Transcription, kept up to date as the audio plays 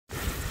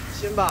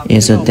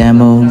is a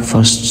demo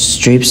for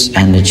strips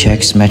and the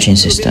checks matching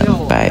system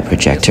by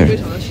projector.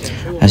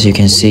 As you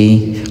can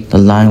see, the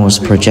line was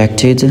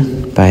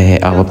projected by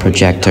our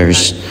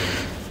projectors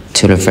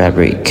to the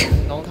fabric.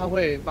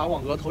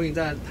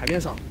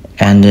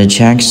 And the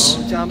checks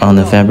on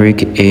the fabric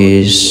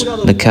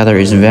the cutter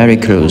is very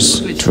close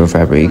to the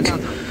fabric,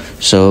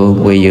 so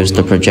we use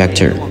the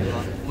projector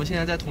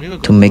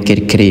to make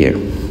it clear.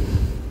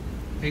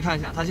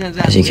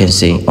 As you can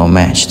see,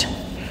 unmatched.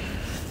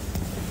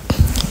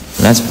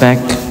 Let's back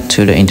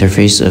to the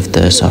interface of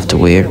the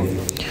software.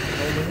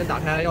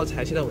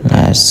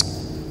 Let's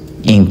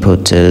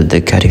input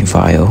the cutting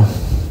file.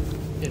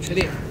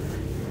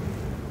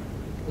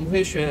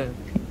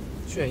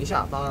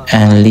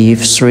 And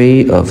leave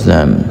 3 of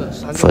them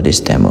for this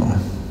demo.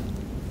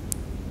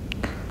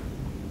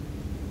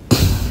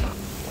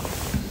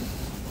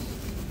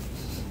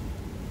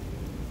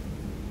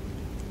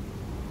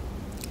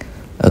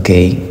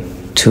 Okay,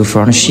 2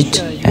 front sheet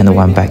and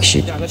 1 back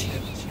sheet.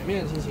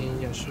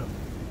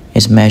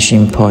 It's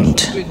matching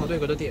point 6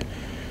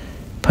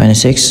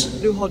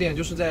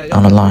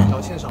 on the line,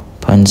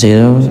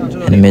 0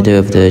 in the middle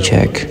of the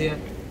check.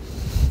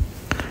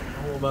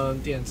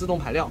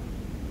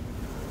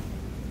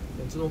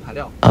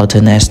 Auto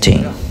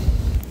nesting.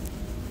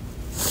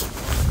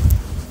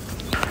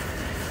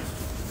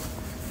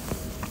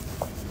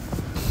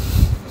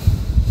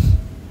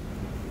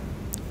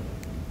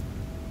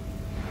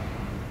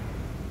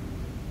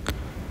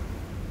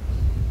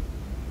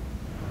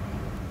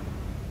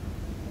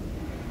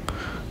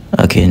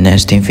 Okay,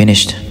 nesting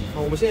finished.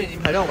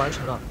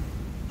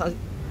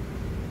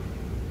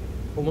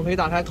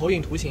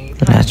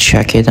 Let's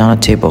check it on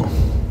the table.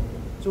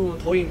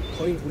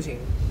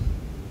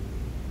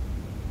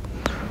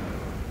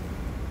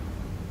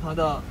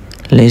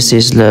 This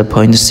is the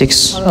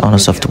 0.6 on the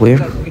software,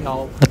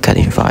 the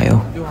cutting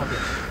file,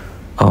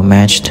 all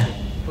matched.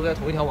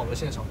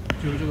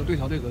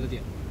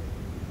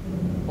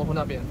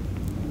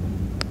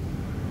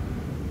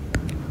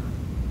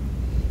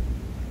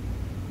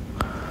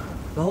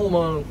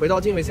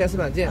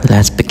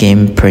 Let's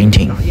begin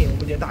printing.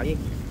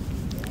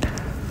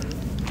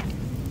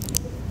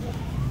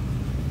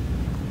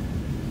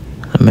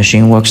 The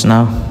machine works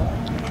now.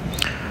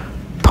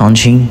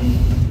 Punching,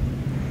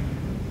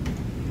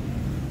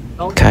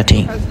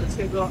 cutting.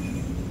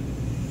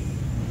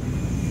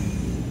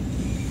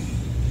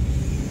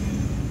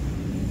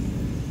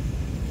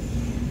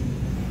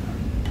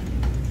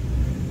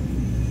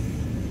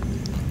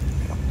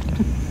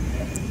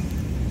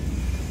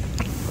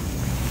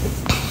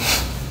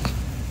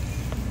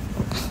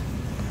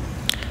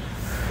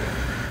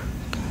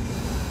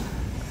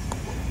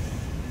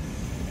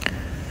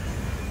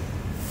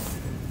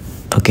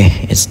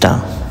 Okay, it's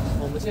done.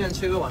 我们现在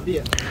切割完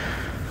毕，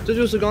这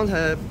就是刚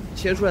才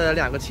切出来的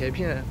2个前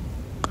片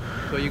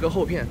和1个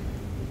后片。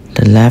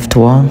The left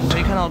one. 可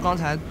以看到刚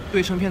才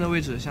对称片的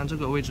位置，像这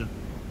个位置。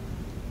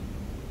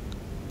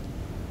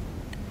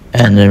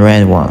And the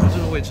red one. 这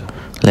个位置。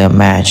They're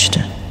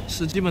matched.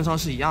 是基本上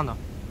是一样的。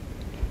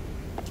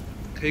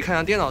可以看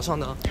下电脑上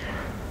的。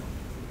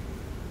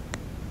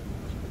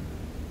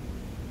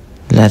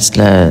 That's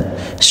the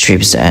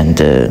strips and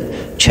the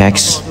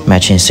checks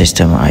matching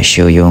system I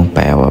show you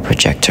by our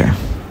projector.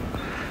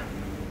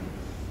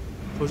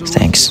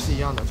 Thanks. 是一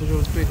样的，这就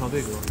是对调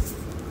对格。